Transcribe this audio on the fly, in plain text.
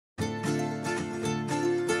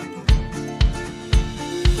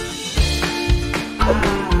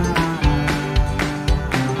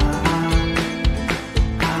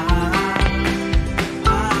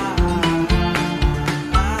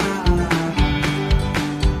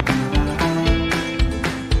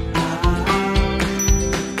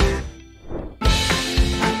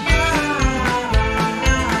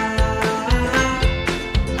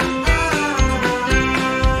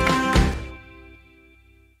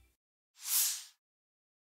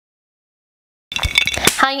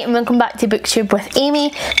Hi and welcome back to BookTube with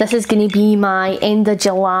Amy. This is going to be my end of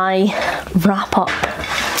July wrap up.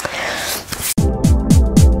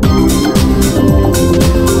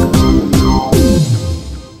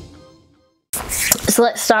 So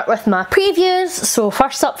let's start with my previews. So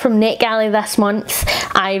first up from NetGalley this month,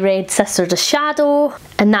 I read Sisters of Shadow,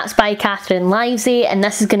 and that's by Katherine Livesey, and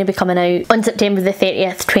this is going to be coming out on September the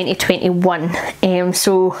 30th, 2021.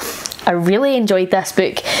 So I really enjoyed this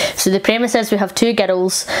book. So the premise is we have two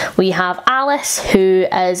girls. We have Alice, who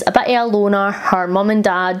is a bit of a loner. Her mum and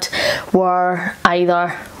dad were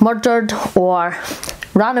either murdered or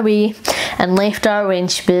ran away and left her when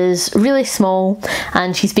she was really small,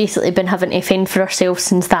 and she's basically been having to fend for herself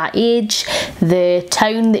since that age. The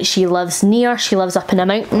town that she lives near, she lives up in the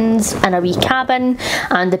mountains in a wee cabin,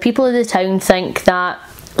 and the people of the town think that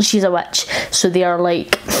she's a witch, so they are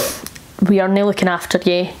like, we are now looking after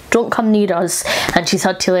you, don't come near us. And she's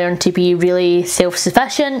had to learn to be really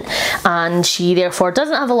self-sufficient, and she therefore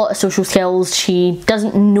doesn't have a lot of social skills. She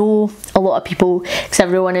doesn't know a lot of people because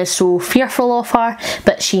everyone is so fearful of her,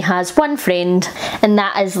 but she has one friend, and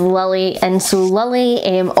that is Lily. And so Lily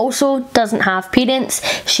also doesn't have parents.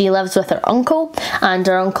 She lives with her uncle, and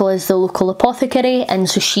her uncle is the local apothecary, and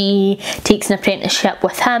so she takes an apprenticeship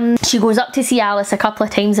with him. She goes up to see Alice a couple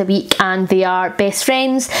of times a week, and they are best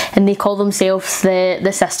friends, and they call themselves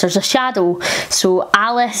the Sisters of Shadow. So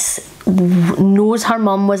Alice knows her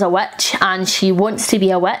mum was a witch and she wants to be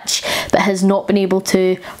a witch but has not been able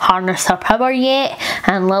to harness her power yet,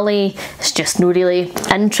 and Lily is just not really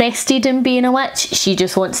interested in being a witch. She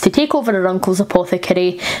just wants to take over her uncle's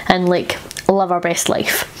apothecary and like live her best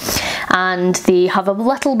life. And they have a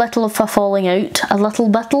little bit of a falling out, a little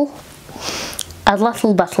bit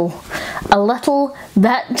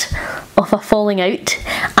of a falling out,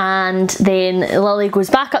 and then Lily goes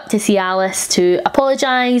back up to see Alice to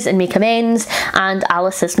apologise and make amends, and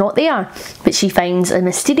Alice is not there, but she finds a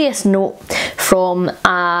mysterious note from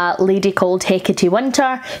a lady called Hecate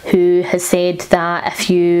Winter, who has said that if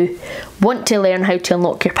you want to learn how to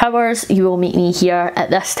unlock your powers, you will meet me here at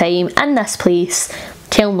this time in this place,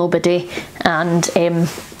 tell nobody. And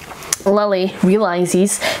Lily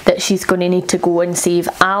realises that she's going to need to go and save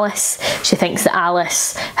Alice. She thinks that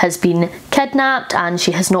Alice has been kidnapped and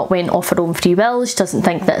she has not went off her own free will. She doesn't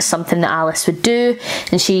think that it's something that Alice would do,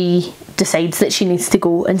 and she decides that she needs to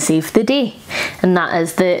go and save the day. And that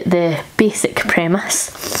is the basic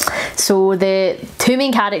premise. So the two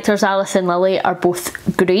main characters, Alice and Lily, are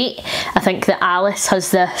both great. I think that Alice has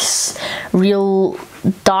this real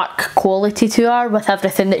dark quality to her with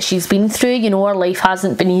everything that she's been through. You know, her life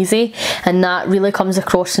hasn't been easy, and that really comes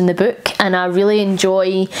across in the book. And I really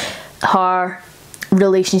enjoy her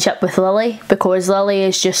relationship with Lily, because Lily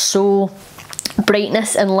is just so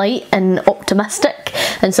brightness and light and optimistic,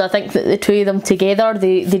 and so I think that the two of them together,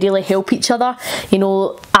 they really help each other. You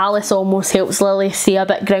know, Alice almost helps Lily stay a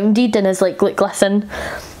bit grounded and is like, look, listen,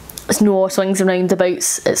 it's no all swings and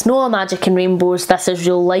roundabouts, it's no magic and rainbows, this is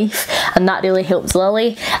real life, and that really helps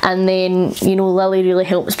Lily. And then, you know, Lily really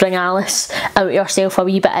helps bring Alice out of herself a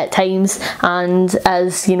wee bit at times, and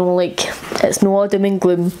as you know, like, it's no all doom and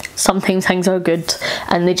gloom, sometimes things are good,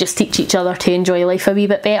 and they just teach each other to enjoy life a wee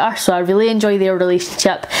bit better. So I really enjoy their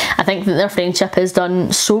relationship. I think that their friendship is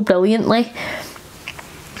done so brilliantly.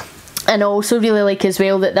 And I also really like as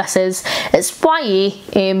well that it's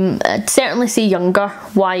YA, I'd certainly say younger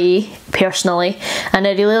YA personally, and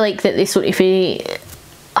I really like that they sort of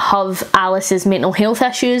have Alice's mental health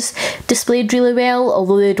issues displayed really well,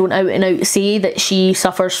 although they don't out and out say that she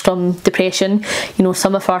suffers from depression. You know,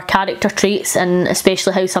 some of her character traits, and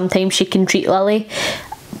especially how sometimes she can treat Lily,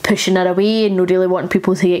 pushing her away and not really wanting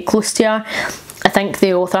people to get close to her, I think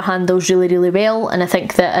the author handles really well, and I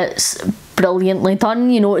think that it's brilliantly done.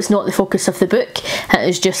 You know, it's not the focus of the book, it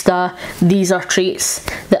is just these are traits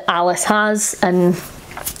that Alice has, and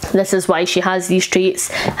this is why she has these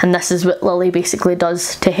traits, and this is what Lily basically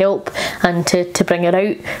does to help and to bring her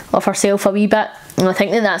out of herself a wee bit. And I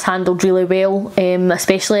think that that's handled really well,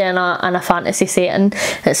 especially in a fantasy setting.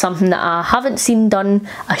 It's something that I haven't seen done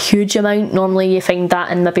a huge amount. Normally you find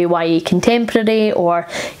that in maybe YA contemporary, or,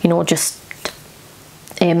 you know, just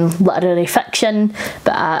literary fiction,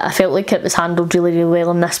 but I felt like it was handled really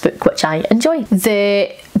well in this book, which I enjoy.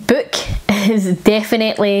 The book is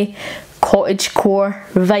definitely cottagecore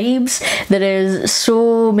vibes. There is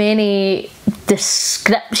so many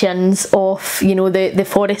descriptions of, you know, the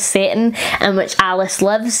forest setting in which Alice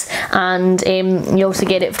lives, and you also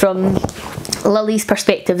get it from Lily's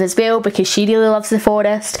perspective as well, because she really loves the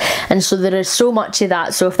forest, and so there is so much of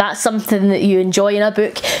that. So if that's something that you enjoy in a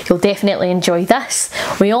book, you'll definitely enjoy this.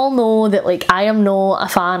 We all know that, like, I am not a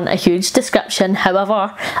fan of huge description.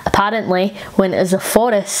 However, apparently when it is the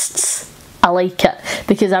forests, I like it,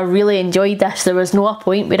 because I really enjoyed this. There was no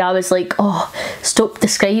point where I was like, oh, stop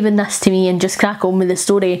describing this to me and just crack on with the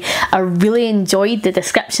story. I really enjoyed the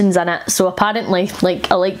descriptions in it. So apparently,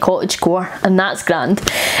 like, I like cottagecore, and that's grand.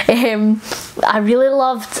 I really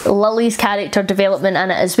loved Lily's character development in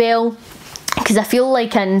it as well, because I feel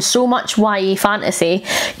like in so much YA fantasy,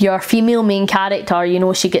 your female main character, you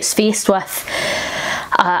know, she gets faced with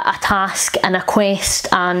a task and a quest,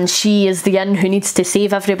 and she is the one who needs to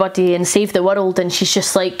save everybody and save the world, and she's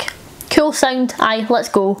just like, cool, sound, aye, let's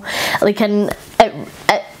go. Like, and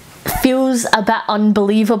it feels a bit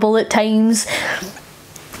unbelievable at times,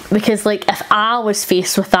 because, like, if I was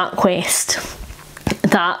faced with that quest,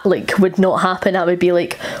 that, like, would not happen. I would be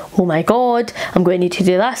like, oh my god, I'm going to need to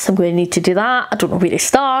do this, I'm going to need to do that, I don't know where to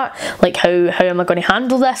start, like, how am I going to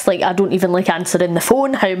handle this, like, I don't even like answering the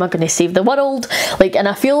phone, how am I going to save the world, like, and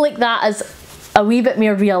I feel like that is a wee bit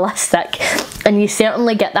more realistic, and you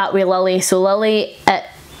certainly get that with Lily. So Lily at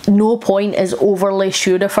no point is overly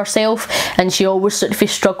sure of herself, and she always sort of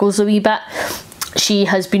struggles a wee bit. She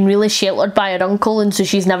has been really sheltered by her uncle, and so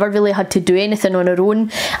she's never really had to do anything on her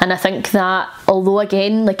own. And I think that, although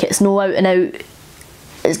again, like, it's no out and out,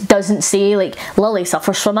 it doesn't say like Lily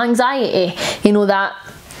suffers from anxiety, you know, that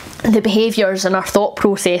the behaviours and her thought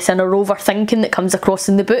process and her overthinking that comes across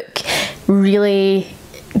in the book really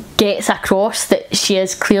gets across that she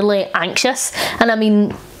is clearly anxious. And I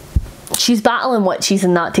mean, she's battling witches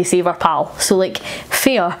and that to save her pal, so, like,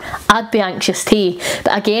 fair, I'd be anxious too.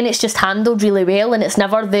 But again, it's just handled really well, and it's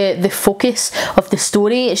never the focus of the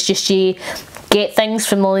story. It's just you get things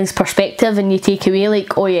from Lily's perspective and you take away,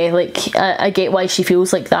 like, oh yeah, like, I get why she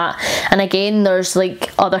feels like that. And again, there's,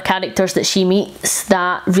 like, other characters that she meets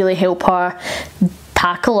that really help her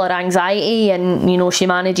tackle her anxiety, and, you know, she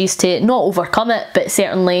manages to not overcome it but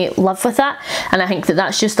certainly live with it, and I think that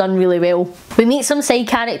that's just done really well. We meet some side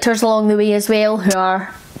characters along the way as well who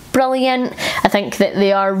are brilliant. I think that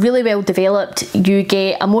they are really well developed. You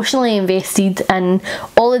get emotionally invested in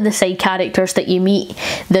all of the side characters that you meet.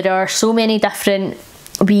 There are so many different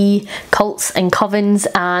wee cults and covens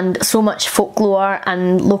and so much folklore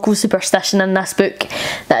and local superstition in this book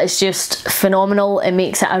that is just phenomenal. It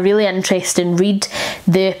makes it a really interesting read.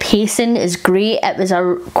 The pacing is great. It was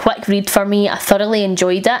a quick read for me. I thoroughly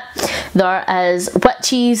enjoyed it. There is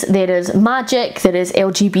witches, there is magic, there is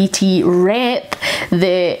LGBT rep.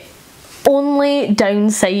 The only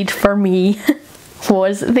downside for me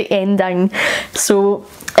was the ending. So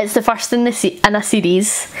it's the first in a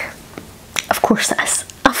series. Of course it is.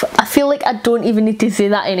 I feel like I don't even need to say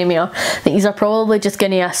that anymore. I think these are probably just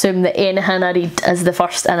going to assume that anything I read is the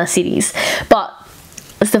first in a series. But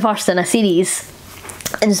it's the first in a series.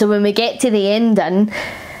 And so when we get to the ending,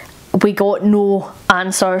 we got no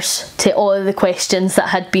answers to all of the questions that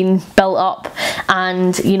had been built up.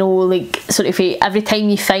 And, you know, like, sort of every time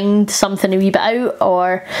you find something a wee bit out,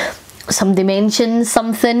 or somebody mentions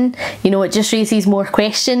something, you know, it just raises more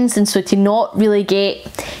questions. And so to not really get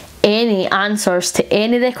any answers to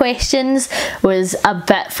any of the questions was a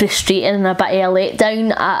bit frustrating and a bit of a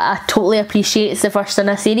letdown. I totally appreciate it's the first in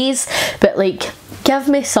a series, but, like, give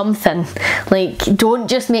me something. Like, don't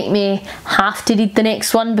just make me have to read the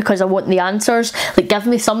next one because I want the answers. Like, give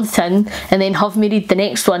me something and then have me read the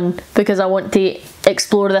next one because I want to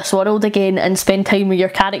explore this world again and spend time with your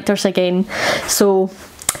characters again. So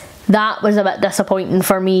that was a bit disappointing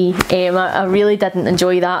for me. I really didn't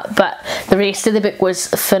enjoy that, but the rest of the book was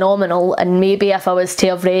phenomenal. And maybe if I was to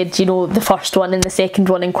have read, you know, the first one and the second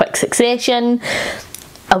one in quick succession,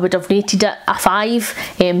 I would have rated it a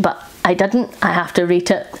 5, but I didn't. I have to rate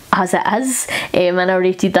it as it is, and I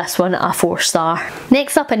rated this one a 4-star.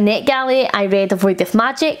 Next up in NetGalley, I read A Void of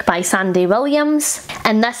Magic by Sandy Williams,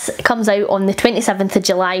 and this comes out on the 27th of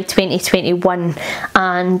July 2021,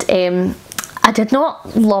 and I did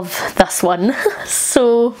not love this one.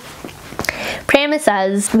 So, premise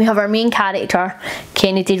is, we have our main character,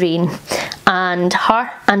 Kennedy Rain, and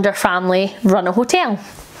her and her family run a hotel.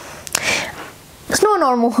 It's not a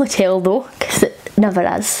normal hotel though, because it never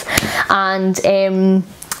is. And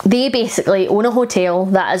they basically own a hotel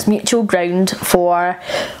that is mutual ground for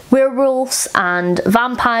werewolves and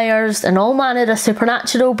vampires and all manner of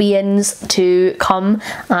supernatural beings to come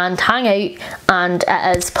and hang out, and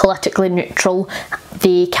it is politically neutral.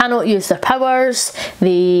 They cannot use their powers,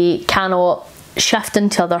 they cannot shift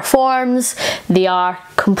into other forms. They are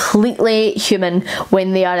completely human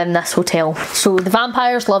when they are in this hotel. So the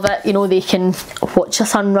vampires love it, you know, they can watch the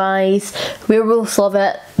sunrise. Werewolves love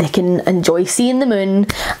it, they can enjoy seeing the moon,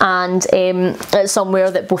 and it's somewhere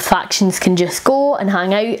that both factions can just go and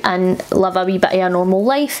hang out and live a wee bit of a normal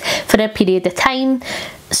life for a period of time.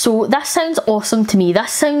 So this sounds awesome to me.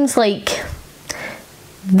 This sounds like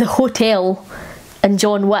the hotel in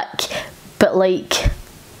John Wick, but like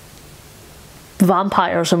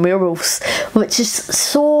vampires and werewolves, which is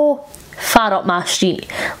so far up my street,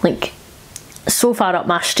 like so far up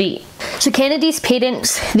my street. So Kennedy's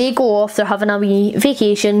parents, they go off, they're having a wee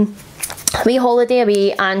vacation, a wee holiday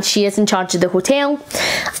away, and she is in charge of the hotel,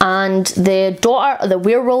 and the daughter of the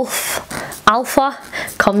werewolf Alpha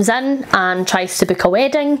comes in and tries to book a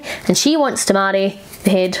wedding, and she wants to marry the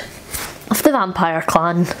head of the vampire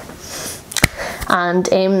clan. And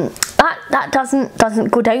that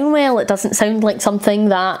doesn't go down well. It doesn't sound like something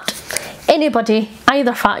that anybody,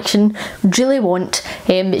 either faction, really want.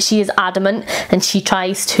 But she is adamant, and she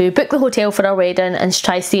tries to book the hotel for her wedding, and she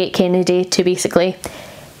tries to get Kennedy to basically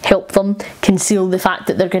help them conceal the fact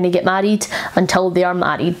that they're going to get married until they are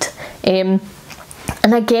married. And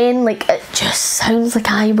again, like, it just sounds like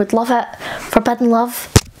I would love it. Forbidden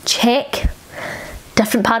love, check.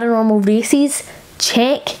 Different paranormal races,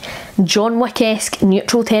 check. John Wick-esque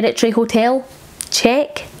neutral territory hotel,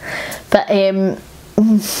 check. But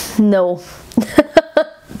no.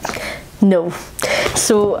 No.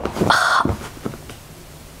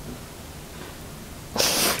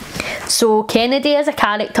 So Kennedy as a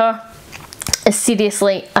character is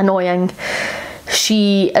seriously annoying.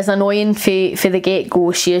 She is annoying for the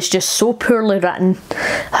get-go. She is just so poorly written.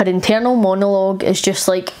 Her internal monologue is just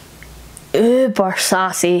like uber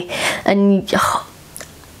sassy, and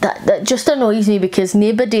that just annoys me because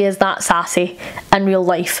nobody is that sassy in real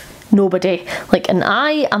life. Nobody. Like, and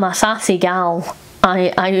I am a sassy gal.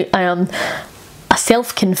 I am a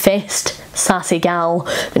self-confessed sassy gal,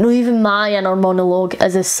 but not even my inner monologue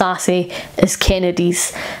is as sassy as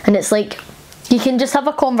Kennedy's. And it's like, you can just have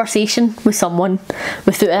a conversation with someone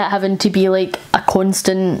without it having to be like a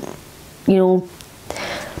constant, you know,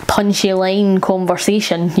 punchy line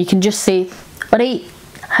conversation. You can just say, alright,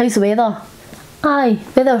 how's the weather? Aye,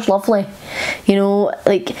 weather's lovely. You know,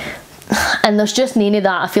 like, and there's just none of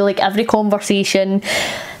that. I feel like every conversation,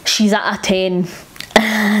 she's at a 10.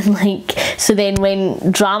 And like, so then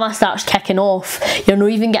when drama starts kicking off, you're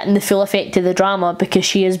not even getting the full effect of the drama because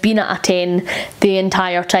she has been at a 10 the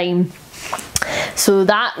entire time. So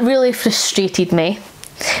that really frustrated me.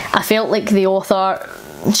 I felt like the author,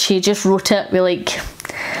 she just wrote it with like,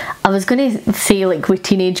 I was going to say like with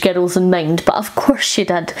teenage girls in mind, but of course she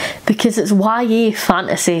did, because it's YA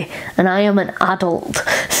fantasy and I am an adult.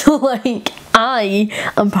 So like, I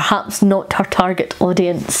am perhaps not her target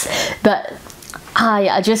audience, but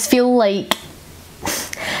I just feel like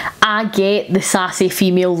I get the sassy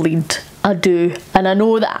female lead. I do, and I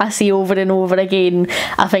know that I say over and over again,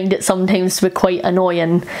 I find it sometimes to be quite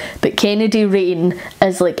annoying, but Kennedy Rain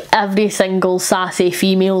is like every single sassy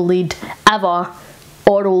female lead ever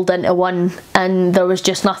all rolled into one, and there was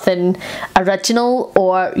just nothing original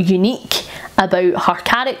or unique about her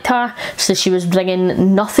character, so she was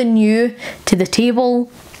bringing nothing new to the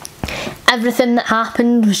table. Everything that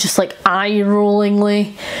happened was just like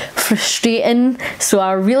eye-rollingly frustrating, so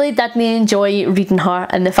I really didn't enjoy reading her,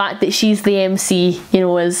 and the fact that she's the MC, you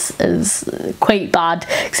know, is quite bad,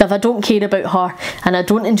 because if I don't care about her and I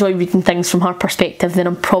don't enjoy reading things from her perspective, then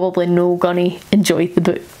I'm probably not gonna enjoy the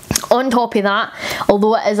book. On top of that,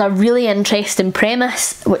 although it is a really interesting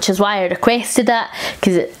premise, which is why I requested it,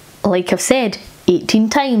 because it, like I've said 18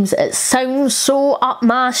 times, it sounds so up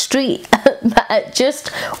my street, but it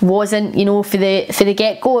just wasn't, you know, for the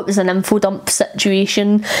get-go. It was an info dump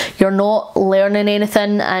situation. You're not learning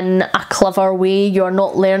anything in a clever way, you're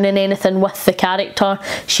not learning anything with the character.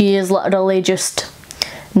 She is literally just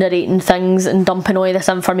narrating things and dumping all this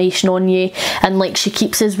information on you, and like she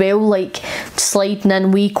keeps as well like sliding in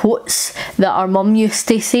wee quotes that our mum used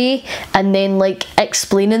to say and then like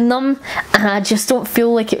explaining them, and I just don't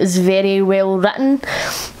feel like it was very well written.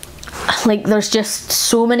 Like, there's just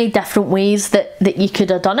so many different ways that you could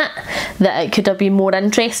have done it, that it could have been more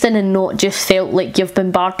interesting and not just felt like you've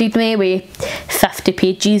bombarded me with 50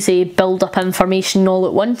 pages of build up information all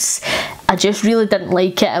at once. I just really didn't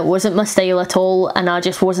like it. It wasn't my style at all, and I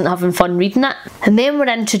just wasn't having fun reading it. And then we're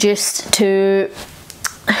introduced to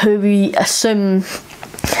who we assume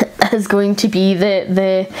is going to be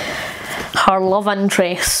her love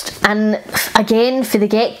interest, and again for the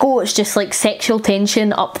get-go it's just like sexual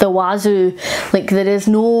tension up the wazoo. Like, there is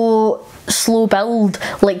no slow build.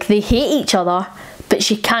 Like, they hate each other, but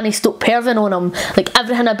she can't stop perving on him. Like,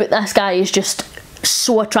 everything about this guy is just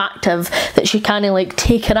so attractive that she can't like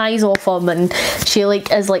take her eyes off him, and she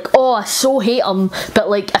like is like, oh, I so hate him, but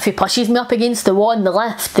like if he pushes me up against the wall on the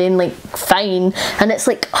lift, then like fine. And it's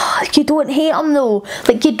like, oh, you don't hate him though,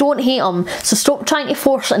 like you don't hate him, so stop trying to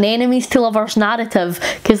force an enemies to lovers narrative,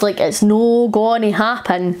 because like it's no gonna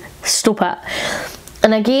happen. Stop it.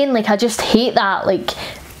 And again, like I just hate that, like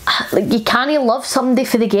you can't love somebody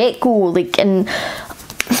for the get-go, like, and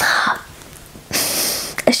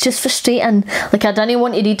it's just frustrating. Like, I didn't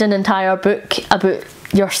want to read an entire book about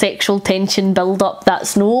your sexual tension build up.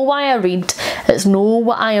 That's no why I read. It's no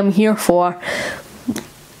what I am here for.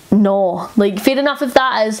 No. Like, fair enough if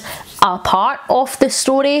that is a part of the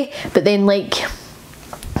story, but then like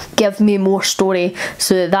give me more story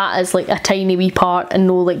so that is like a tiny wee part and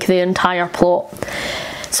no like the entire plot.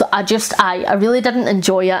 So I really didn't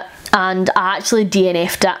enjoy it, and I actually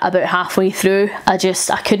DNF'd it about halfway through. I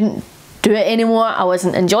couldn't do it anymore. I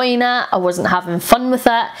wasn't enjoying it, I wasn't having fun with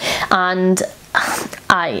it, and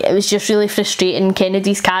it was just really frustrating.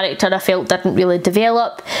 Kennedy's character, I felt, didn't really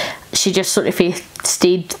develop. She just sort of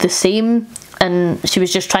stayed the same, and she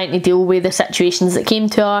was just trying to deal with the situations that came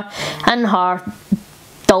to her in her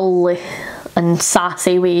dull and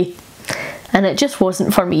sassy way, and it just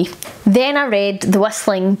wasn't for me. Then I read The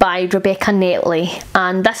Whistling by Rebecca Netley,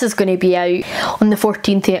 and this is going to be out on the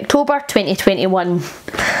 14th of October 2021.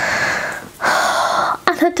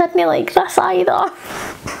 And I didn't like this either.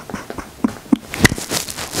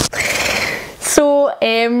 So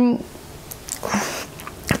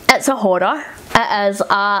it's a horror. It is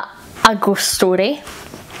a ghost story,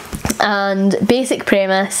 and basic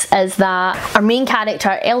premise is that our main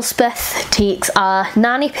character Elspeth takes a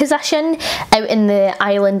nanny position out in the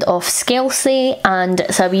island of Scabby, and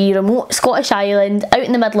it's a wee remote Scottish island out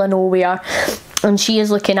in the middle of nowhere, and she is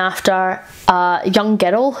looking after a young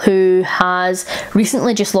girl who has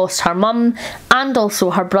recently just lost her mum, and also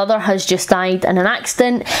her brother has just died in an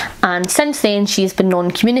accident, and since then she's been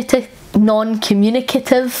non-communicative,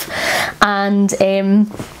 and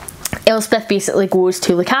Elspeth basically goes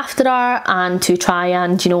to look after her and to try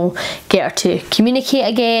and, you know, get her to communicate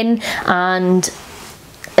again, and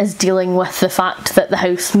is dealing with the fact that the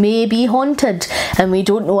house may be haunted, and we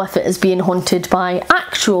don't know if it is being haunted by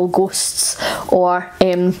actual ghosts or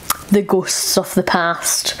the ghosts of the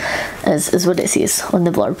past, is what it says on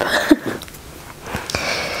the blurb.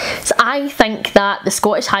 So I think that the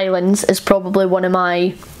Scottish Highlands is probably one of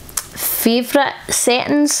my favourite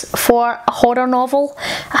settings for a horror novel.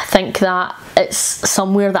 I think that it's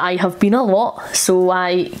somewhere that I have been a lot, so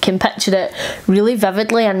I can picture it really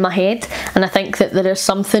vividly in my head, and I think that there is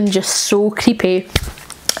something just so creepy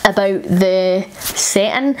about the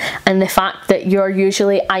setting and the fact that you're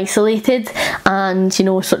usually isolated and, you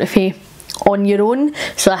know, sort of on your own.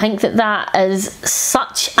 So I think that that is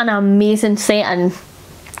such an amazing setting.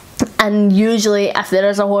 And usually if there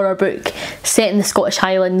is a horror book set in the Scottish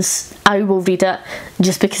Highlands, I will read it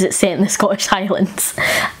just because it's set in the Scottish Highlands,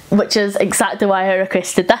 which is exactly why I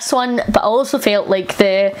requested this one. But I also felt like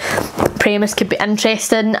the premise could be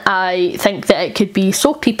interesting. I think that it could be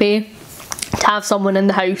so creepy to have someone in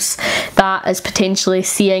the house that is potentially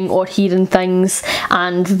seeing or hearing things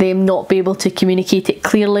and them not be able to communicate it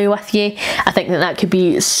clearly with you. I think that that could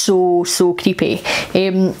be so creepy.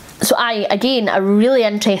 So again, a really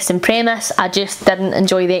interesting premise. I just didn't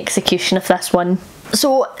enjoy the execution of this one.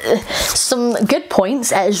 So some good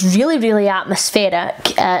points. It is really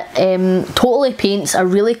atmospheric. It totally paints a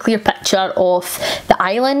really clear picture of the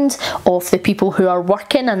island, of the people who are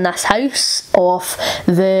working in this house, of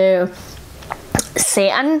the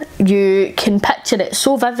setting. You can picture it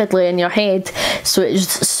so vividly in your head, so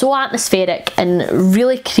it's so atmospheric and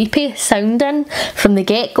really creepy sounding from the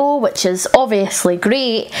get-go, which is obviously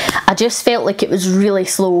great. I just felt like it was really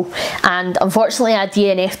slow, and unfortunately I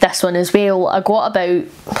DNF'd this one as well. I got about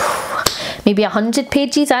maybe 100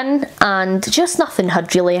 pages in and just nothing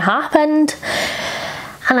had really happened.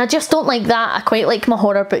 And I just don't like that. I quite like my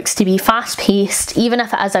horror books to be fast-paced, even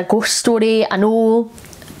if it is a ghost story. I know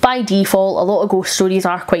by default a lot of ghost stories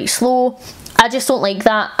are quite slow. I just don't like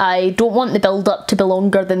that. I don't want the build-up to be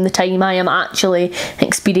longer than the time I am actually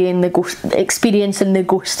experiencing the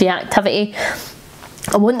ghosty activity.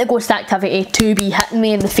 I want the ghost activity to be hitting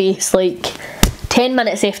me in the face like 10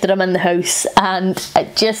 minutes after I'm in the house, and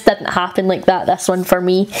it just didn't happen like that, this one, for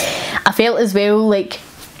me. I felt as well like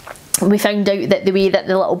we found out that the way that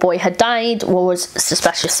the little boy had died was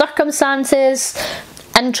suspicious circumstances,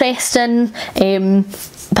 interesting,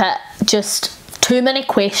 but just too many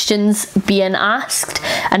questions being asked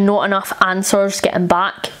and not enough answers getting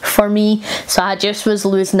back for me, so I just was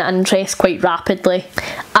losing interest quite rapidly.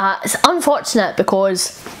 It's unfortunate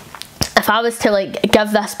because if I was to like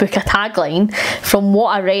give this book a tagline, from what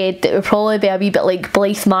I read, it would probably be a wee bit like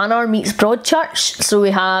Blythe Manor meets Broadchurch. So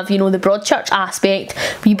we have, you know, the Broadchurch aspect,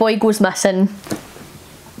 wee boy goes missing,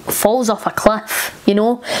 falls off a cliff, you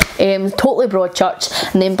know, totally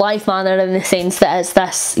Broadchurch, and then Blythe Manor in the sense that it's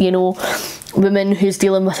this, you know, woman who's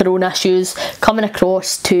dealing with her own issues coming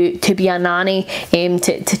across to be a nanny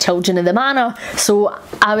to children in the manor. So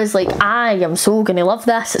I was like, I am so gonna love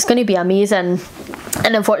this, it's gonna be amazing.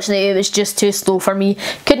 And unfortunately it was just too slow for me.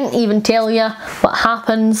 Couldn't even tell you what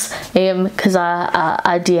happens because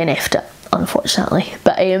I DNF'd it, unfortunately.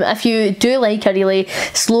 But if you do like a really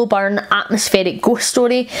slow burn atmospheric ghost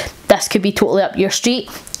story, this could be totally up your street.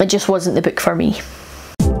 It just wasn't the book for me.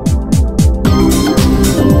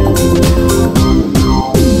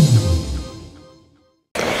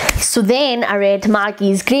 So then I read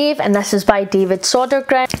Maggie's Grave, and this is by David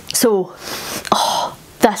Sondergren. So,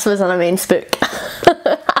 this was an immense book.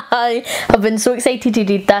 I have been so excited to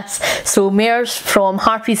read this. So Mares from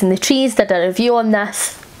Harpies in the Trees did a review on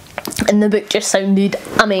this, and the book just sounded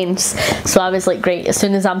immense. So I was like, great, as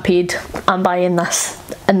soon as I'm paid, I'm buying this.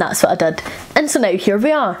 And that's what I did. And so now here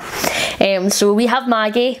we are. So we have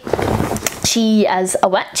Maggie. She is a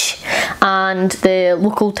witch, and the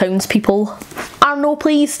local townspeople are no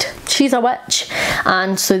pleased. She's a witch,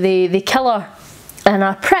 and so they kill her in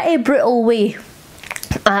a pretty brutal way.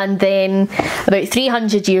 And then about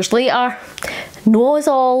 300 years later, no is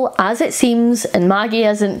all as it seems, and Maggie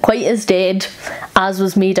isn't quite as dead as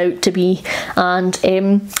was made out to be, and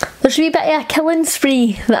there's a wee bit of a killing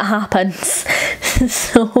spree that happens.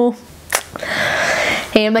 So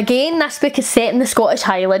again, this book is set in the Scottish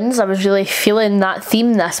Highlands. I was really feeling that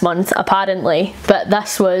theme this month, apparently, but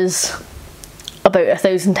this was about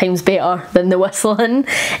 1,000 times better than the whistling.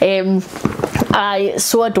 I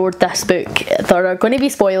so adored this book. There are going to be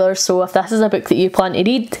spoilers, so if this is a book that you plan to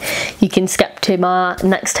read, you can skip to my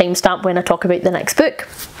next timestamp when I talk about the next book.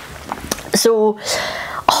 So,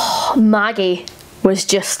 Maggie was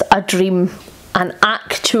just a dream, an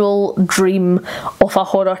actual dream of a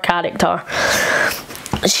horror character.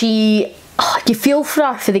 You feel for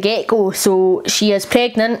her for the get-go. So she is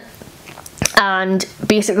pregnant, and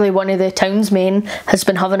basically one of the townsmen has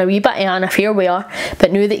been having a wee bit of an affair with her,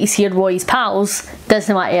 but now that he's heard what his pals,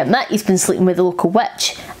 doesn't want to admit he's been sleeping with the local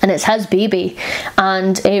witch, and it's his baby.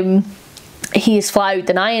 And he is flat out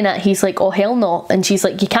denying it. He's like, oh hell no. And she's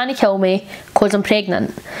like, you can't kill me because I'm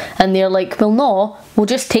pregnant. And they're like, well no, we'll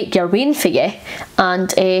just take your wean for you and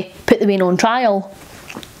put the wean on trial.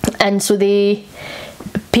 And so they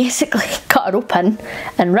basically cut her open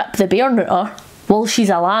and rip the bairn out of her while she's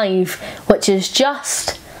alive, which is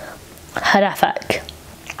just horrific.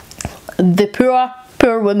 The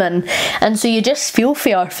poor woman. And so you just feel for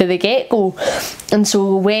her for the get-go. And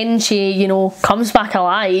so when she, you know, comes back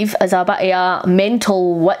alive as a bit of a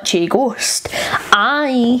mental witchy ghost,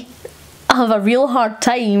 I have a real hard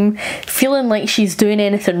time feeling like she's doing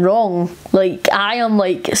anything wrong. Like, I am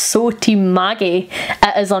like so team Maggie,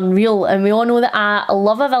 it is unreal. And we all know that I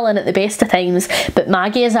love a villain at the best of times, but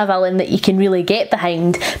Maggie is a villain that you can really get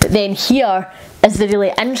behind. But then here is the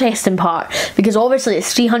really interesting part, because obviously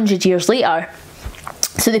it's 300 years later,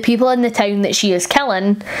 so the people in the town that she is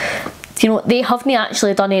killing, you know, they haven't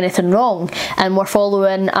actually done anything wrong. And we're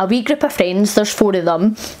following a wee group of friends, there's 4 of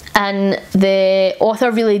them, and the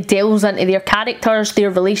author really delves into their characters,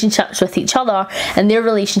 their relationships with each other, and their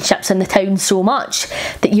relationships in the town so much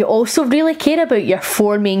that you also really care about your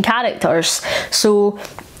 4 main characters. So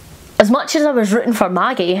as much as I was rooting for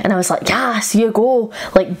Maggie and I was like, yes, you go,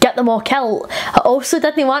 like, get them all killed, I also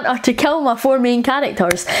didn't want her to kill my 4 main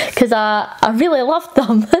characters because I really loved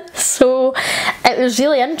them. So it was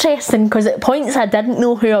really interesting because at points I didn't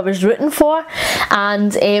know who I was rooting for,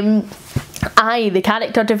 and the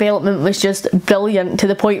character development was just brilliant, to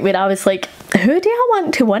the point where I was like, who do I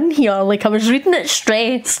want to win here? Like, I was reading it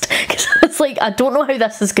stressed because I was like, I don't know how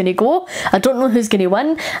this is going to go, I don't know who's going to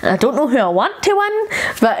win, and I don't know who I want to win.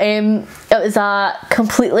 But it was a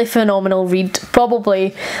completely phenomenal read,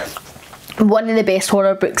 probably one of the best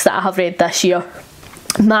horror books that I have read this year.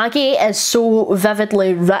 Maggie is so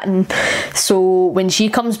vividly written, so when she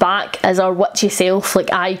comes back as her witchy self,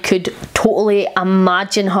 like, I could totally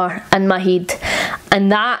imagine her in my head,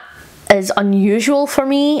 and that is unusual for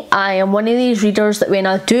me. I am one of these readers that when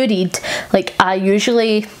I do read, like, I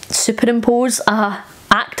usually superimpose a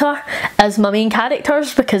actor as my main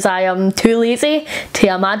characters because I am too lazy to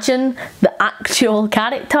imagine the actual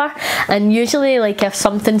character. And usually, like, if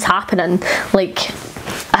something's happening, like,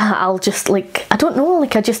 I'll just, like, I don't know,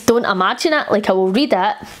 like, I just don't imagine it. Like, I will read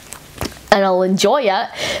it and I'll enjoy it,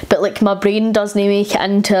 but like my brain doesn't make it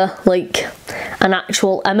into like an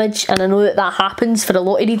actual image, and I know that that happens for a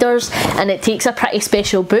lot of readers, and it takes a pretty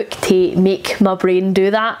special book to make my brain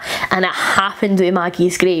do that, and it happened with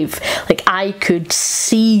Maggie's Grave. Like I could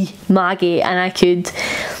see Maggie and I could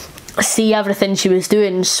see everything she was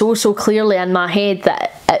doing so clearly in my head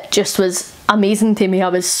that it just was amazing to me. I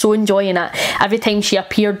was so enjoying it. Every time she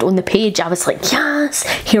appeared on the page I was like, yes,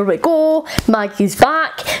 here we go, Maggie's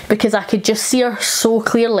back, because I could just see her so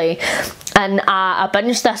clearly. And I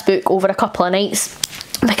binged this book over a couple of nights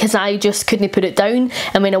because I just couldn't put it down,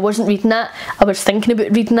 and when I wasn't reading it I was thinking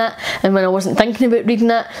about reading it, and when I wasn't thinking about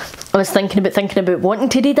reading it I was thinking about wanting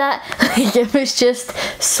to read it. It was just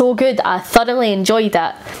so good. I thoroughly enjoyed it.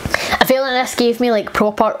 I feel like this gave me like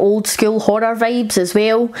proper old school horror vibes as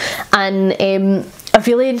well, and I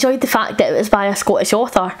really enjoyed the fact that it was by a Scottish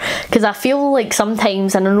author, because I feel like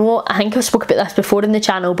sometimes, and I think I've spoke about this before in the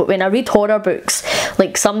channel, but when I read horror books,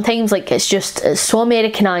 like sometimes like it's so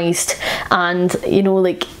Americanised, and you know,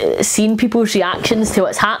 like seeing people's reactions to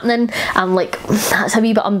what's happening, I'm like, that's a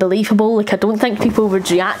wee bit unbelievable. Like I don't think people would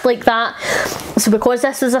react like that. So because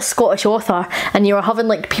this is a Scottish author and you're having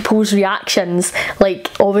like people's reactions, like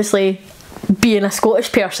obviously being a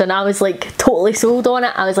Scottish person, I was like totally sold on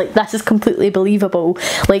it. I was like, this is completely believable.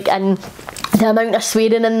 Like, and the amount of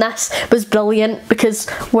swearing in this was brilliant because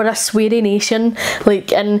we're a sweary nation.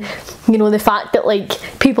 Like, and you know, the fact that like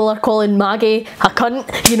people are calling Maggie a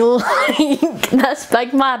cunt, you know, like this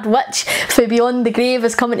big mad witch from beyond the grave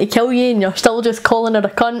is coming to kill you and you're still just calling her a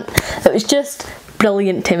cunt. It was just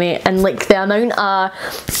brilliant to me. And like the amount of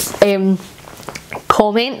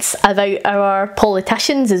comments about our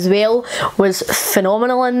politicians as well was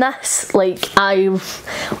phenomenal in this. Like I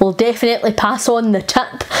will definitely pass on the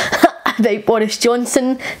tip about Boris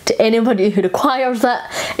Johnson to anybody who requires it.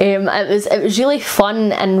 It was really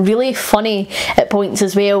fun and really funny at points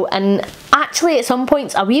as well, and actually at some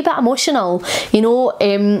points a wee bit emotional. You know,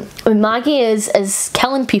 when Maggie is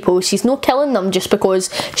killing people, she's not killing them just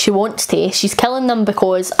because she wants to. She's killing them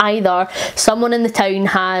because either someone in the town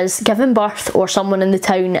has given birth or someone in the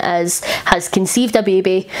town has conceived a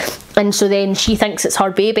baby, and so then she thinks it's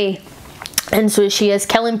her baby. And so she is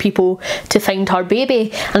killing people to find her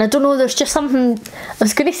baby. And I don't know, there's just something, I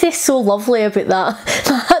was going to say so lovely about that.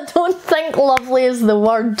 I don't think lovely is the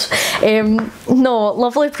word. No,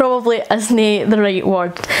 lovely probably isn't the right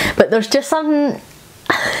word. But there's just something,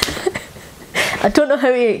 I don't know how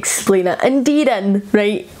to explain it. Endearing,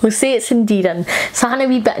 right? We'll say it's endearing. Something a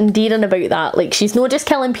wee bit endearing about that. Like, she's not just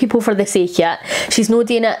killing people for the sake of it. She's not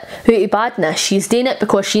doing it out of badness. She's doing it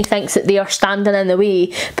because she thinks that they are standing in the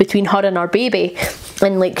way between her and her baby.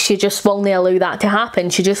 And like, she just won't allow that to happen.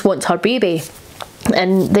 She just wants her baby.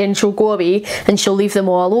 And then she'll go away and she'll leave them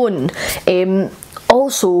all alone.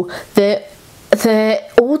 Also, the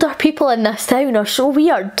older people in this town are so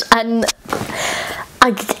weird. And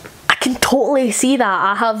I can totally see that.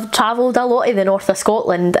 I have travelled a lot in the north of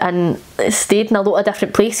Scotland and stayed in a lot of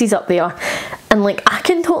different places up there, and like I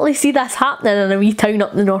can totally see this happening in a wee town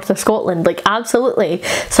up the north of Scotland. Like absolutely,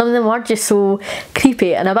 some of them are just so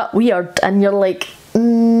creepy and a bit weird, and you're like,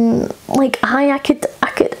 like I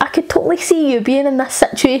could totally see you being in this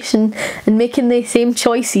situation and making the same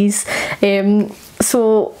choices.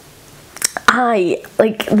 So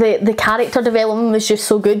like the character development was just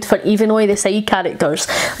so good for even all the side characters.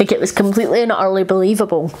 Like it was completely and utterly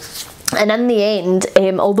believable. And in the end,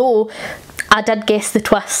 although I did guess the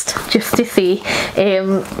twist, just to say,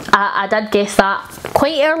 I did guess that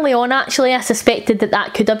quite early on actually. I suspected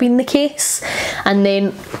that could have been the case, and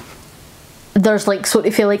then there's like sort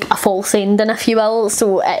of feel like a false ending, if you will.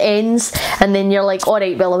 So it ends and then you're like,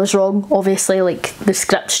 alright, well I was wrong, obviously, like the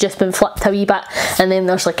script's just been flipped a wee bit, and then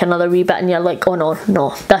there's like another wee bit and you're like, oh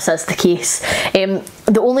no, this is the case.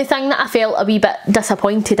 The only thing that I felt a wee bit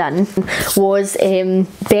disappointed in was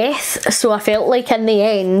Beth. So I felt like in the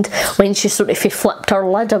end, when she sort of flipped her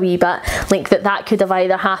lid a wee bit, like that could have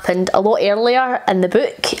either happened a lot earlier in the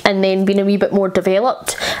book and then been a wee bit more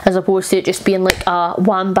developed, as opposed to it just being like a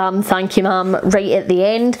wham bam thank you ma'am right at the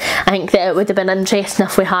end. I think that it would have been interesting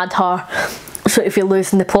if we had her sort of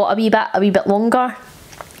losing the plot a wee bit longer.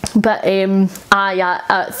 But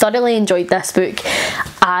I thoroughly enjoyed this book.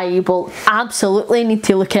 I will absolutely need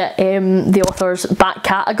to look at the author's back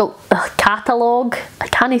catalogue. I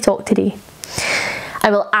can't talk today. I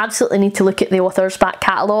will absolutely need to look at the author's back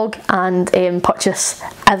catalogue and purchase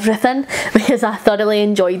everything, because I thoroughly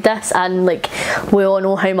enjoyed this, and like we all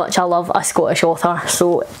know how much I love a Scottish author,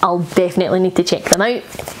 so I'll definitely need to check them out.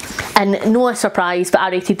 And no surprise, but I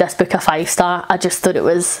rated this book a 5-star. I just thought it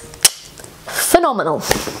was phenomenal.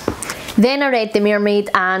 Then I read The Mermaid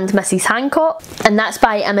and Mrs. Handcock, and that's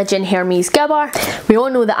by Imogen Hermes Gowar. We all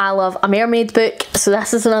know that I love a mermaid book, so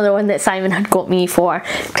this is another one that Simon had got me for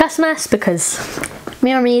Christmas because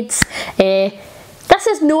mermaids. This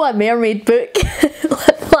is not a mermaid book.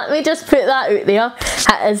 Let me just put that out there.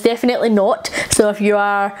 It is definitely not. So if you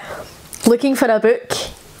are looking for a book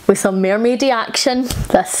with some mermaidy action,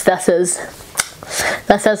 this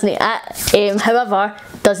isn't it. However,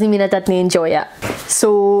 doesn't mean I didn't enjoy it.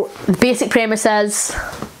 So the basic premise is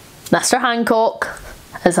Mr. Handcock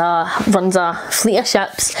runs a fleet of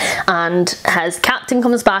ships, and his captain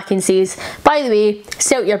comes back and says, by the way,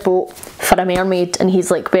 sell your boat for a mermaid. And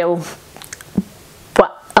he's like, well,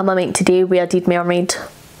 what am I meant to do with a dead mermaid?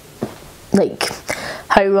 Like,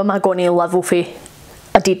 how am I going to live off a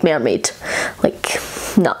dead mermaid? Like,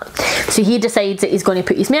 no. So he decides that he's going to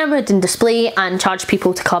put his mermaid in display and charge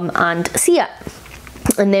people to come and see it.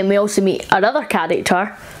 And then we also meet our other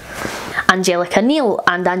character, Angelica Neal,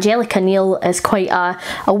 and Angelica Neal is quite a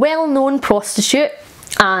well-known prostitute,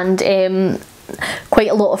 and quite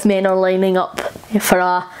a lot of men are lining up for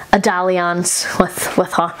a dalliance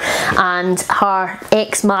with her, and her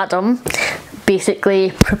ex-madam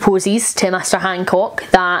basically proposes to Mr. Handcock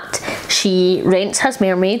that she rents his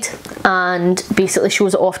mermaid and basically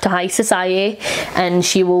shows it off to high society, and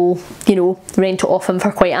she will, you know, rent it off him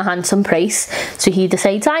for quite a handsome price. So he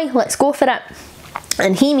decides, aye, let's go for it.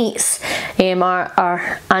 And he meets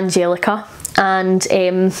our Angelica and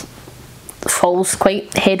falls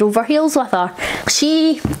quite head over heels with her.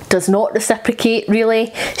 She does not reciprocate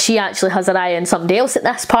really. She actually has her eye on somebody else at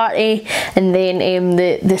this party, and then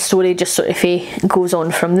the story just sort of goes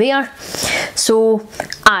on from there. So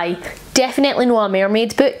definitely not a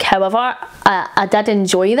mermaid book. However, I did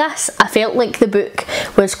enjoy this. I felt like the book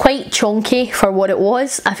was quite chunky for what it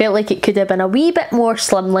was. I felt like it could have been a wee bit more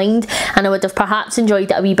slimlined, and I would have perhaps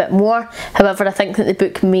enjoyed it a wee bit more. However, I think that the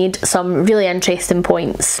book made some really interesting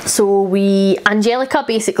points. So Angelica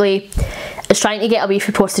basically is trying to get away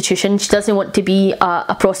from prostitution. She doesn't want to be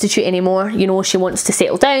a prostitute anymore. You know, she wants to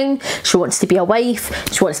settle down, she wants to be a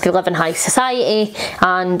wife, she wants to live in high society,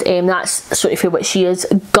 and that's sort of what she is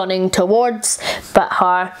gunning towards. But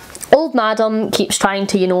her old madam keeps trying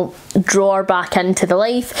to, you know, draw her back into the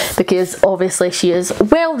life, because obviously she is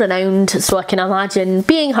well renowned, so I can imagine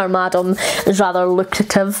being her madam is rather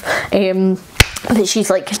lucrative. But she's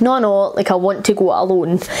like, no, like I want to go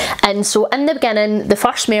alone. And so in the beginning, the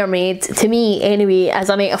first mermaid, to me anyway, is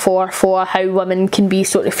a metaphor for how women can be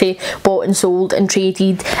sort of bought and sold and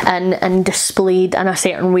traded and displayed in a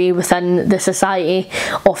certain way within the society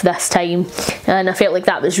of this time. And I felt like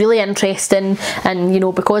that was really interesting. And you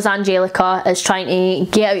know, because Angelica is trying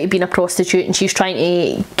to get out of being a prostitute and she's trying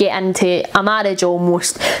to get into a marriage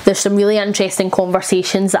almost, there's some really interesting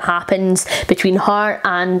conversations that happens between her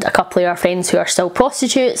and a couple of her friends who are still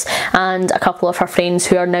prostitutes, and a couple of her friends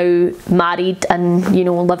who are now married and, you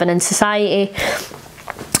know, living in society.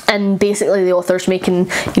 And basically the author's making,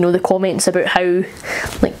 you know, the comments about how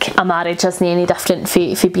like a marriage isn't any different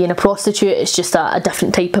for being a prostitute. It's just a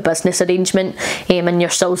different type of business arrangement, and you're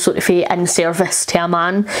still sort of in service to a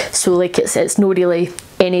man, so like it's not really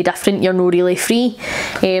any different, you're not really free.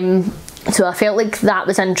 So I felt like that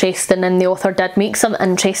was interesting, and the author did make some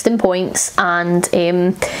interesting points, and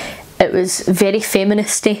it was very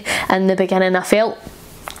feministy in the beginning, I felt.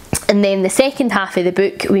 And then the second half of the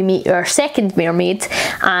book, we meet our second mermaid,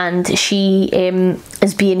 and she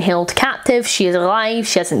is being held captive. She is alive,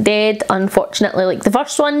 she isn't dead, unfortunately, like the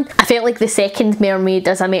first one. I felt like the second mermaid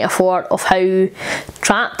is a metaphor of how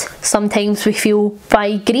trapped sometimes we feel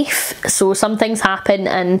by grief. So some things happen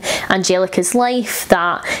in Angelica's life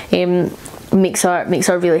that makes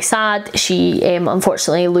her really sad. She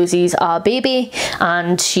unfortunately loses a baby,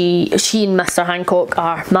 and she and Mr. Handcock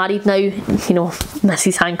are married now. You know,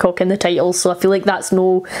 Mrs. Handcock in the title, so I feel like that's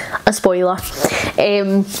no a spoiler.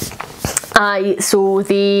 So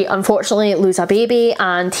they unfortunately lose a baby,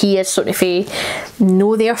 and he is sort of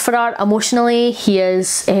no there for her emotionally. He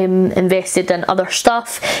is invested in other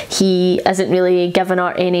stuff. He isn't really giving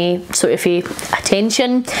her any sort of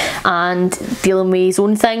attention and dealing with his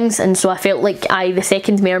own things. And so I felt like the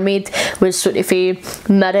second mermaid was sort of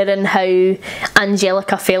mirroring how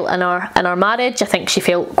Angelica felt in her marriage. I think she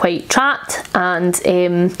felt quite trapped, and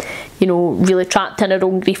you know, really trapped in her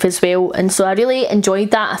own grief as well. And so I really enjoyed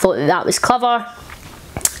that. I thought that was clever.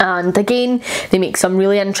 And again, they make some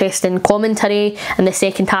really interesting commentary in the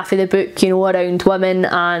second half of the book, you know, around women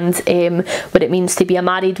and what it means to be a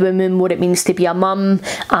married woman, what it means to be a mum,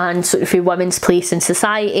 and sort of women's place in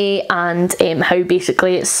society, and how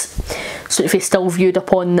basically it's sort of still viewed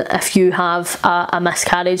upon if you have a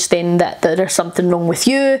miscarriage, then that there's something wrong with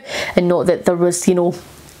you, and not that there was, you know,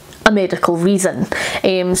 a medical reason.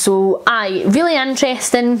 So really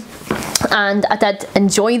interesting, and I did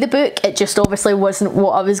enjoy the book. It just obviously wasn't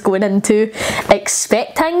what I was going into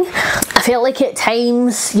expecting. I felt like at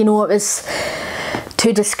times, you know, it was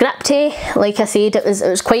too descriptive. Like I said, it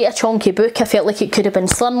was quite a chunky book. I felt like it could have been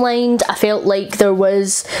slimlined. I felt like there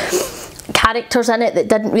was characters in it that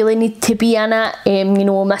didn't really need to be in it. You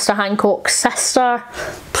know, Mr. Handcock's sister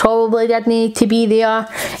probably did need to be there.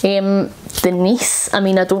 The niece, I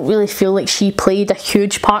mean, I don't really feel like she played a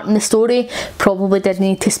huge part in the story. Probably did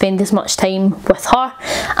need to spend as much time with her.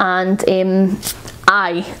 And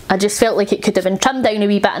I just felt like it could have been trimmed down a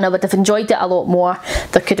wee bit, and I would have enjoyed it a lot more.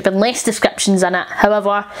 There could have been less descriptions in it. However,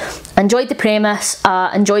 I enjoyed the premise,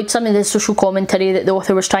 enjoyed some of the social commentary that the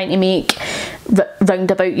author was trying to make round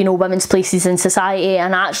about, you know, women's places in society,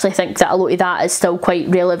 and I actually think that a lot of that is still quite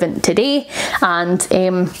relevant today. And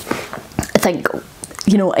I think,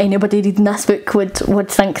 you know, anybody reading this book would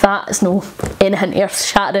think that. It's no anything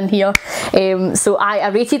earth-shattering here. So I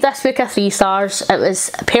rated this book a 3 stars. It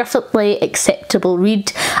was a perfectly acceptable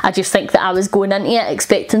read. I just think that I was going into it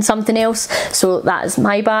expecting something else, so that is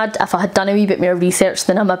my bad. If I had done a wee bit more research,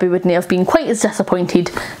 then I maybe wouldn't have been quite as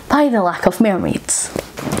disappointed by the lack of mermaids.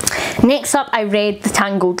 Next up, I read The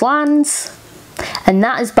Tangled Lands, and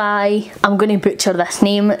that is by, I'm going to butcher this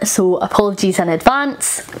name, so apologies in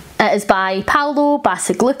advance. It is by Paolo,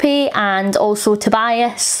 Bacigalupi, and also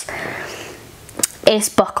Tobias,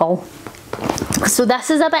 Buckell. So this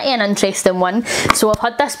is a bit of an interesting one. So I've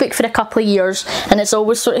had this book for a couple of years, and it's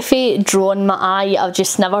always sort of drawn my eye. I've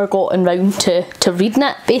just never gotten round to reading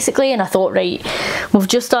it, basically, and I thought, right, we've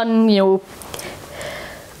just done, you know,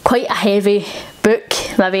 quite a heavy book,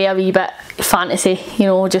 maybe a wee bit fantasy, you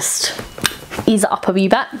know, just ease it up a wee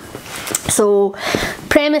bit. So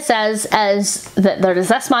premise is that there is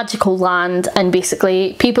this magical land, and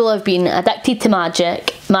basically people have been addicted to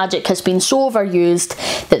magic. Magic has been so overused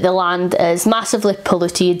that the land is massively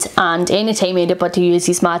polluted, and anytime anybody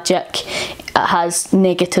uses magic, it has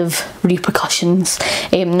negative repercussions,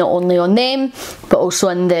 not only on them but also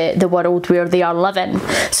in the world where they are living.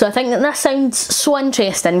 So I think that this sounds so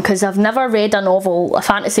interesting, because I've never read a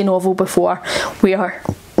fantasy novel before where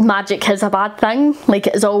magic is a bad thing. Like,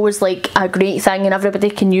 it's always like a great thing and everybody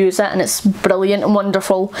can use it and it's brilliant and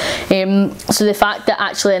wonderful. So the fact that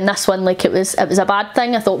actually in this one, like, it was a bad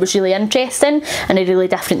thing, I thought was really interesting and a really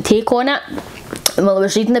different take on it. And while I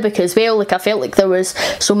was reading the book as well, like, I felt like there was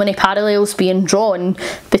so many parallels being drawn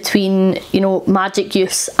between, you know, magic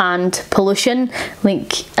use and pollution.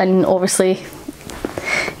 Like, and obviously,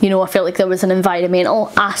 you know, I felt like there was an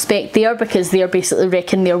environmental aspect there, because they're basically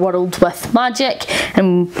wrecking their world with magic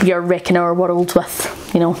and we're wrecking our world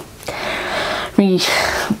with, you know,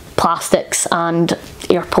 plastics and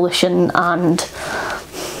air pollution and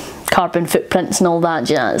carbon footprints and all that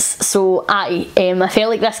jazz. So I felt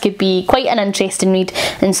like this could be quite an interesting read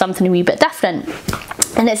and something a wee bit different.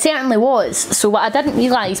 And it certainly was. So what I didn't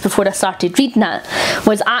realise before I started reading it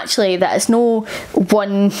was actually that it's no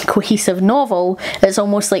one cohesive novel. It's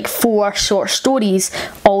almost like 4 short stories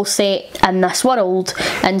all set in this world,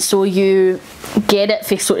 and so you get it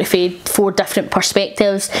for sort of 4 different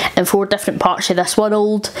perspectives and 4 different parts of this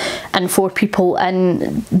world and 4 people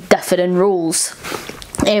in different roles,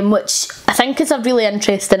 which I think is a really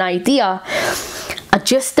interesting idea. I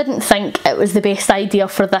just didn't think it was the best idea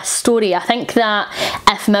for this story. I think that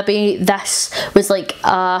if maybe this was like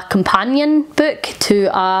a companion book to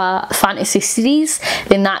a fantasy series,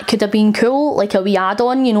 then that could have been cool, like a wee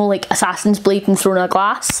add-on, you know, like Assassin's Blade and Throne of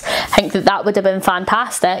Glass. I think that would have been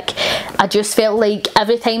fantastic. I just felt like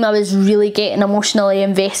every time I was really getting emotionally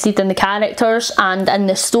invested in the characters and in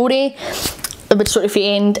the story, it would sort of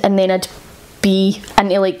end and then I'd be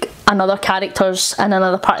into like another characters and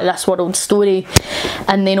another part of this world story,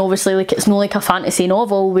 and then obviously, like, it's not like a fantasy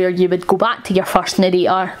novel where you would go back to your first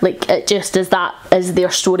narrator. Like, it just is that is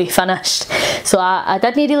their story finished. So I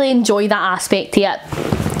didn't really enjoy that aspect of it.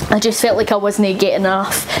 I just felt like I wasn't getting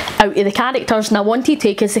enough out of the characters, and I wanted to,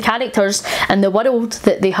 because the characters and the world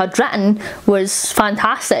that they had written was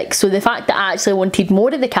fantastic. So the fact that I actually wanted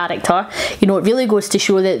more of the character, you know, it really goes to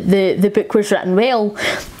show that the book was written well.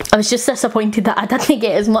 I was just disappointed that I didn't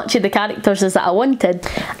get as much of the characters as that I wanted.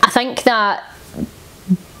 I think that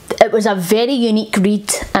it was a very unique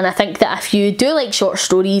read, and I think that if you do like short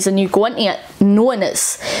stories and you go into it knowing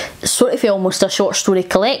it's sort of almost a short story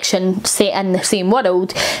collection set in the same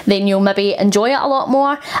world, then you'll maybe enjoy it a lot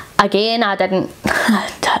more. Again, I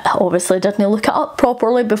obviously didn't look it up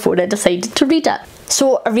properly before I decided to read it.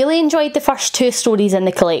 So I really enjoyed the first 2 stories in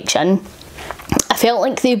the collection. I felt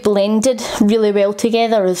like they blended really well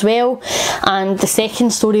together as well, and the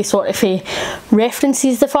second story sort of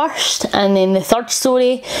references the first, and then the third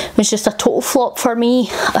story was just a total flop for me.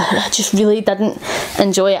 I just really didn't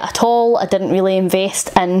enjoy it at all. I didn't really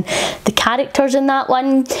invest in the characters in that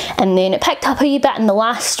one, and then it picked up a wee bit in the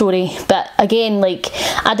last story, but again, like,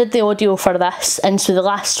 I did the audio for this, and so the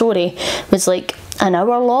last story was like an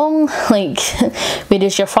hour long, like,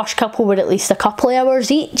 whereas your first couple were at least a couple of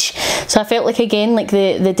hours each. So I felt like, again, like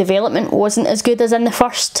the development wasn't as good as in the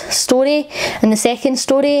first story and the second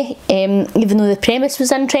story, even though the premise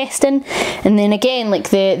was interesting. And then again, like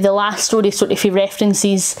the last story sort of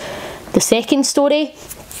references the second story,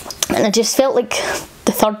 and I just felt like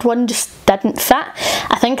the third one just didn't fit.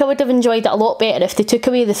 I think I would have enjoyed it a lot better if they took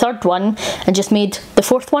away the third one and just made the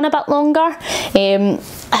fourth one a bit longer.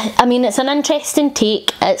 I mean, it's an interesting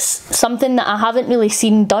take. It's something that I haven't really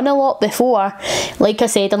seen done a lot before, like I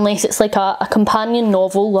said, unless it's like a companion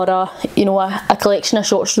novel or a collection of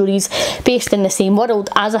short stories based in the same world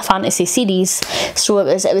as a fantasy series. So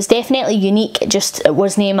it was definitely unique. It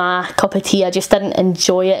wasn't my cup of tea. I just didn't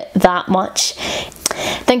enjoy it that much.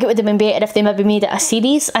 I think it would have been better if they maybe made it a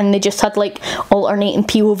series and they just had like alternating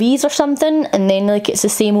POVs or something, and then like it's the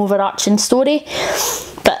same overarching story.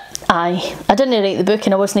 But I didn't write the book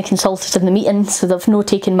and I wasn't consulted in the meeting, so they've no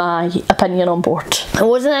taken my opinion on board. It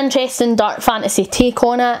was an interesting dark fantasy take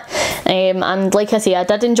on it, and like I say, I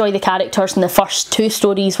did enjoy the characters, and the first 2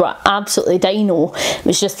 stories were absolutely dino. It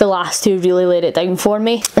was just the last 2 really let it down for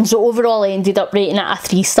me, and so overall I ended up rating it a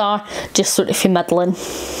 3-star, just sort of middling.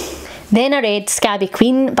 Then I read Scabby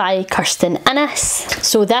Queen by Kirstin.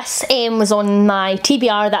 So this was on my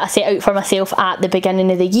TBR that I set out for myself at the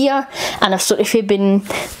beginning of the year, and I've sort of been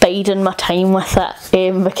biding my time with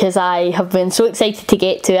it because I have been so excited to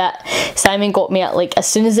get to it. Simon got me at like as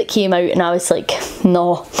soon as it came out, and I was like,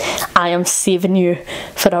 no, I am saving you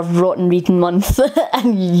for a rotten reading month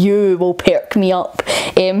and you will perk me up.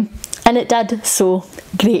 And it did, so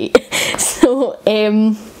great. So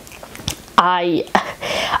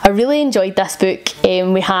I really enjoyed this book.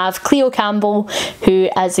 We have Cleo Campbell, who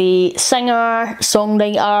is a singer,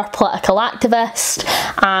 songwriter, political activist,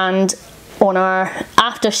 and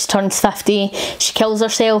after she turns 50, she kills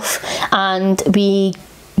herself, and we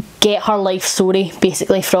get her life story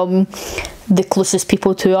basically from the closest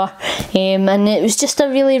people to her, and it was just a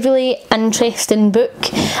really, really interesting book.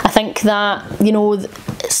 I think that,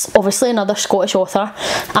 it's obviously another Scottish author,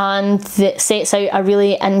 and it sets out a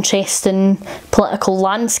really interesting political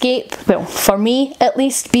landscape. Well, for me at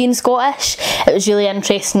least, being Scottish, it was really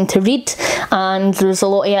interesting to read, and there was a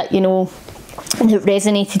lot of it, that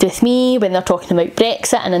resonated with me when they're talking about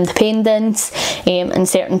Brexit and independence, and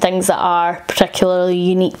certain things that are particularly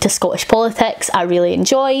unique to Scottish politics I really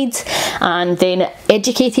enjoyed, and then it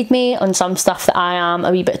educated me on some stuff that I am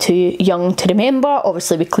a wee bit too young to remember,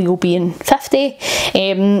 obviously with Cleo being 50,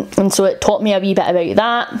 and so it taught me a wee bit about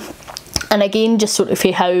that, and again just sort of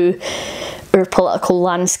how our political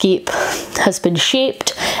landscape has been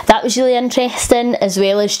shaped. That was really interesting, as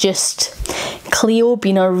well as just Cleo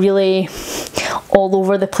being a really all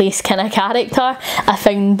over the place kind of character. I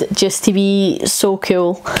found just to be so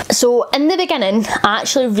cool. So in the beginning, I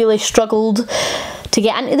actually really struggled to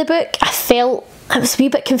get into the book. I felt I was a wee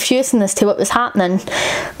bit confusing as to what was happening.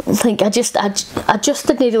 Like I just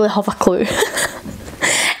didn't really have a clue.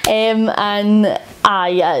 And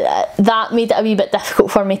that made it a wee bit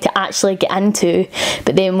difficult for me to actually get into,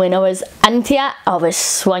 but then when I was into it, I was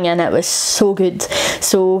swinging. It was so good.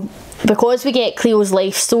 So because we get Cleo's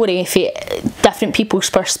life story from different people's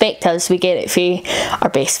perspectives, we get it from our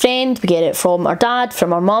best friend, we get it from our dad,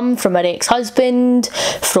 from our mum, from our ex-husband,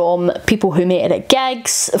 from people who met her at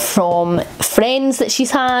gigs, from friends that she's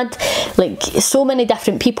had, like so many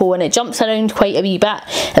different people, and it jumps around quite a wee bit.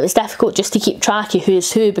 It was difficult just to keep track of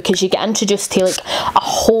who's who, because you get introduced to like a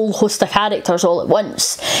whole host of characters all at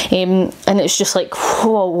once, and it's just like,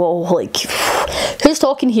 whoa, like who's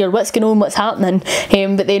talking here, what's going on, what's happening,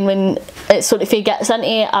 but then when it sort of gets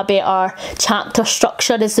into a better chapter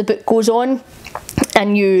structure as the book goes on,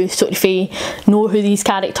 and you sort of know who these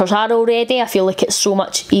characters are already, I feel like it's so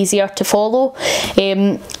much easier to follow,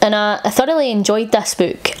 and I thoroughly enjoyed this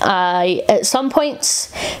book. I at some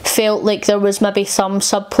points felt like there was maybe some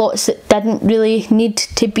subplots that didn't really need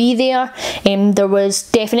to be there. There was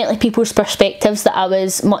definitely people's perspectives that I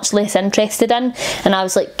was much less interested in, and I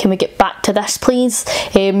was like, can we get back to this please?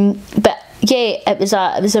 But yeah, it was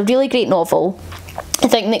a really great novel. I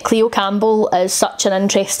think that Cleo Campbell is such an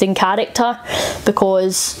interesting character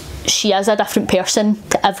because she is a different person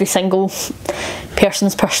to every single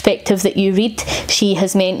person's perspective that you read. She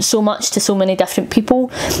has meant so much to so many different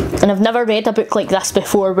people, and I've never read a book like this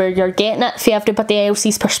before where you're getting it for everybody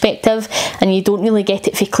else's perspective and you don't really get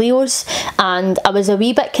it for Cleo's. And I was a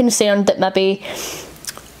wee bit concerned that maybe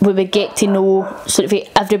we would get to know sort of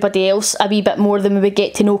everybody else a wee bit more than we would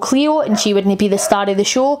get to know Cleo, and she wouldn't be the star of the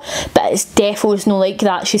show, but it's definitely not like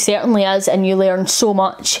that. She certainly is, and you learn so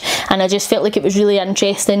much, and I just felt like it was really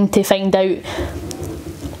interesting to find out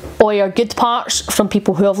all her good parts from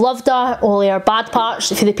people who have loved her, all her bad parts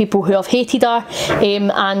for the people who have hated her,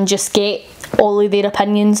 and just get all of their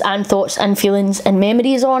opinions and thoughts and feelings and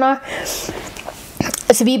memories on her.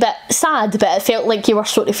 It's a wee bit sad, but it felt like you were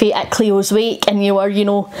sort of at Cleo's wake and you were, you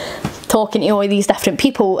know, talking to all these different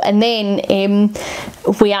people, and then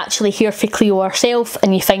we actually hear from Cleo herself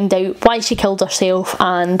and you find out why she killed herself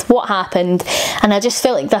and what happened. And I just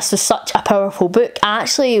felt like this was such a powerful book. I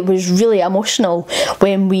actually was really emotional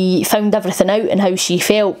when we found everything out and how she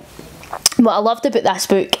felt. What I loved about this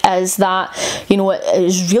book is that, you know, it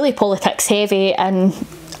is really politics heavy, and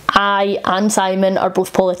I and Simon are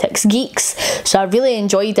both politics geeks, so I really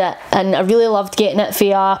enjoyed it, and I really loved getting it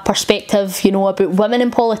for a perspective, you know, about women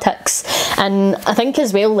in politics. And I think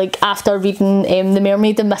as well, like after reading The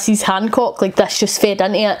Mermaid and Mrs. Handcock, like this just fed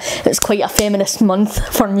into it. It's quite a feminist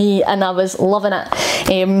month for me and I was loving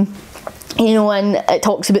it. You know, and it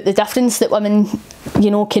talks about the difference that women, you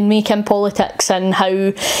know, can make in politics and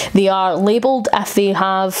how they are labelled if they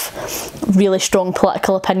have really strong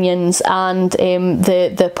political opinions, and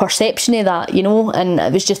the perception of that, you know. And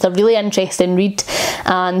it was just a really interesting read,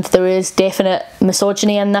 and there is definite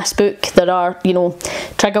misogyny in this book. There are, you know,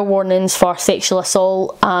 trigger warnings for sexual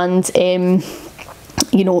assault and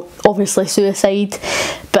you know, obviously suicide,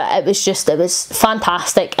 but it was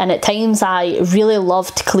fantastic. And at times I really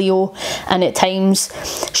loved Cleo, and at times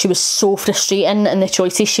she was so frustrating and the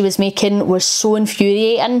choices she was making was so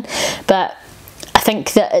infuriating. But I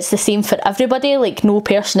think that it's the same for everybody. Like, no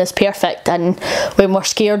person is perfect, and when we're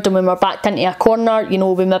scared and when we're backed into a corner, you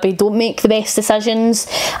know, we maybe don't make the best decisions.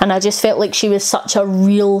 And I just felt like she was such a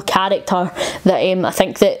real character that I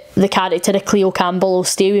think that the character of Cleo Campbell will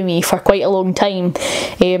stay with me for quite a long time,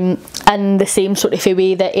 in the same sort of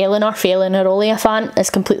way that Eleanor Oliphant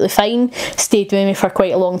is completely fine, stayed with me for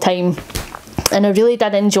quite a long time. And I really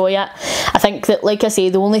did enjoy it. I think that, like I say,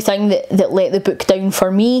 the only thing that let the book down for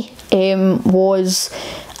me was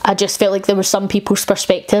I just felt like there were some people's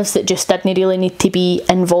perspectives that just didn't really need to be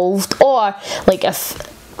involved, or like if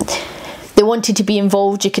they wanted to be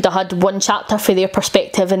involved, you could have had one chapter for their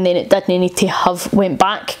perspective and then it didn't need to have went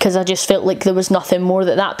back, because I just felt like there was nothing more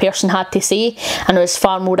that person had to say, and I was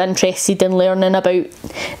far more interested in learning about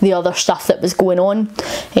the other stuff that was going on.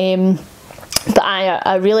 But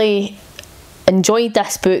I really enjoyed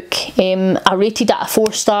this book. I rated it a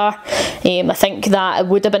 4-star. I think that it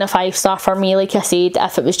would have been a 5-star for me, like I said,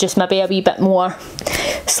 if it was just maybe a wee bit more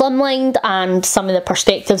slimlined and some of the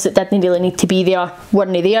perspectives that didn't really need to be there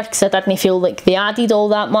weren't there, because I didn't feel like they added all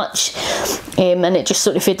that much, and it just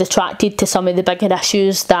sort of detracted to some of the bigger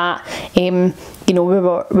issues that you know,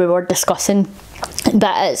 we were discussing.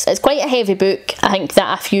 But it's quite a heavy book. I think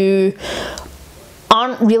that if you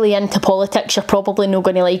aren't really into politics, you're probably not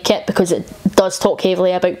going to like it, because it does talk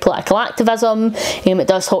heavily about political activism. It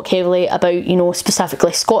does talk heavily about, you know,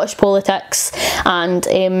 specifically Scottish politics, and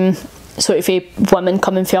sort of women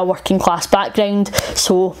coming from a working class background.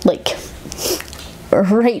 So, like,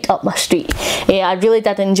 right up my street. I really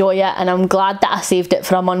did enjoy it, and I'm glad that I saved it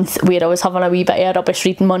for a month where I was having a wee bit of a rubbish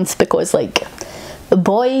reading month, because, like,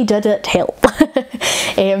 boy did it help.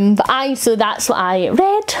 So that's what I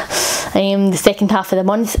read the second half of the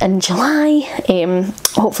month in July.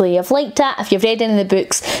 Hopefully you've liked it. If you've read any of the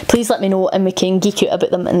books, please let me know and we can geek out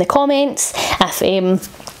about them in the comments. If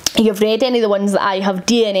you've read any of the ones that I have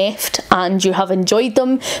DNF'd and you have enjoyed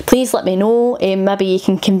them, please let me know. Maybe you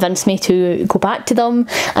can convince me to go back to them,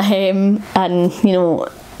 and, you know,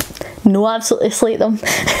 no absolutely slate them.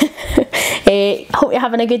 Hope you're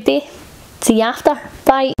having a good day. See you after.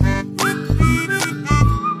 Bye.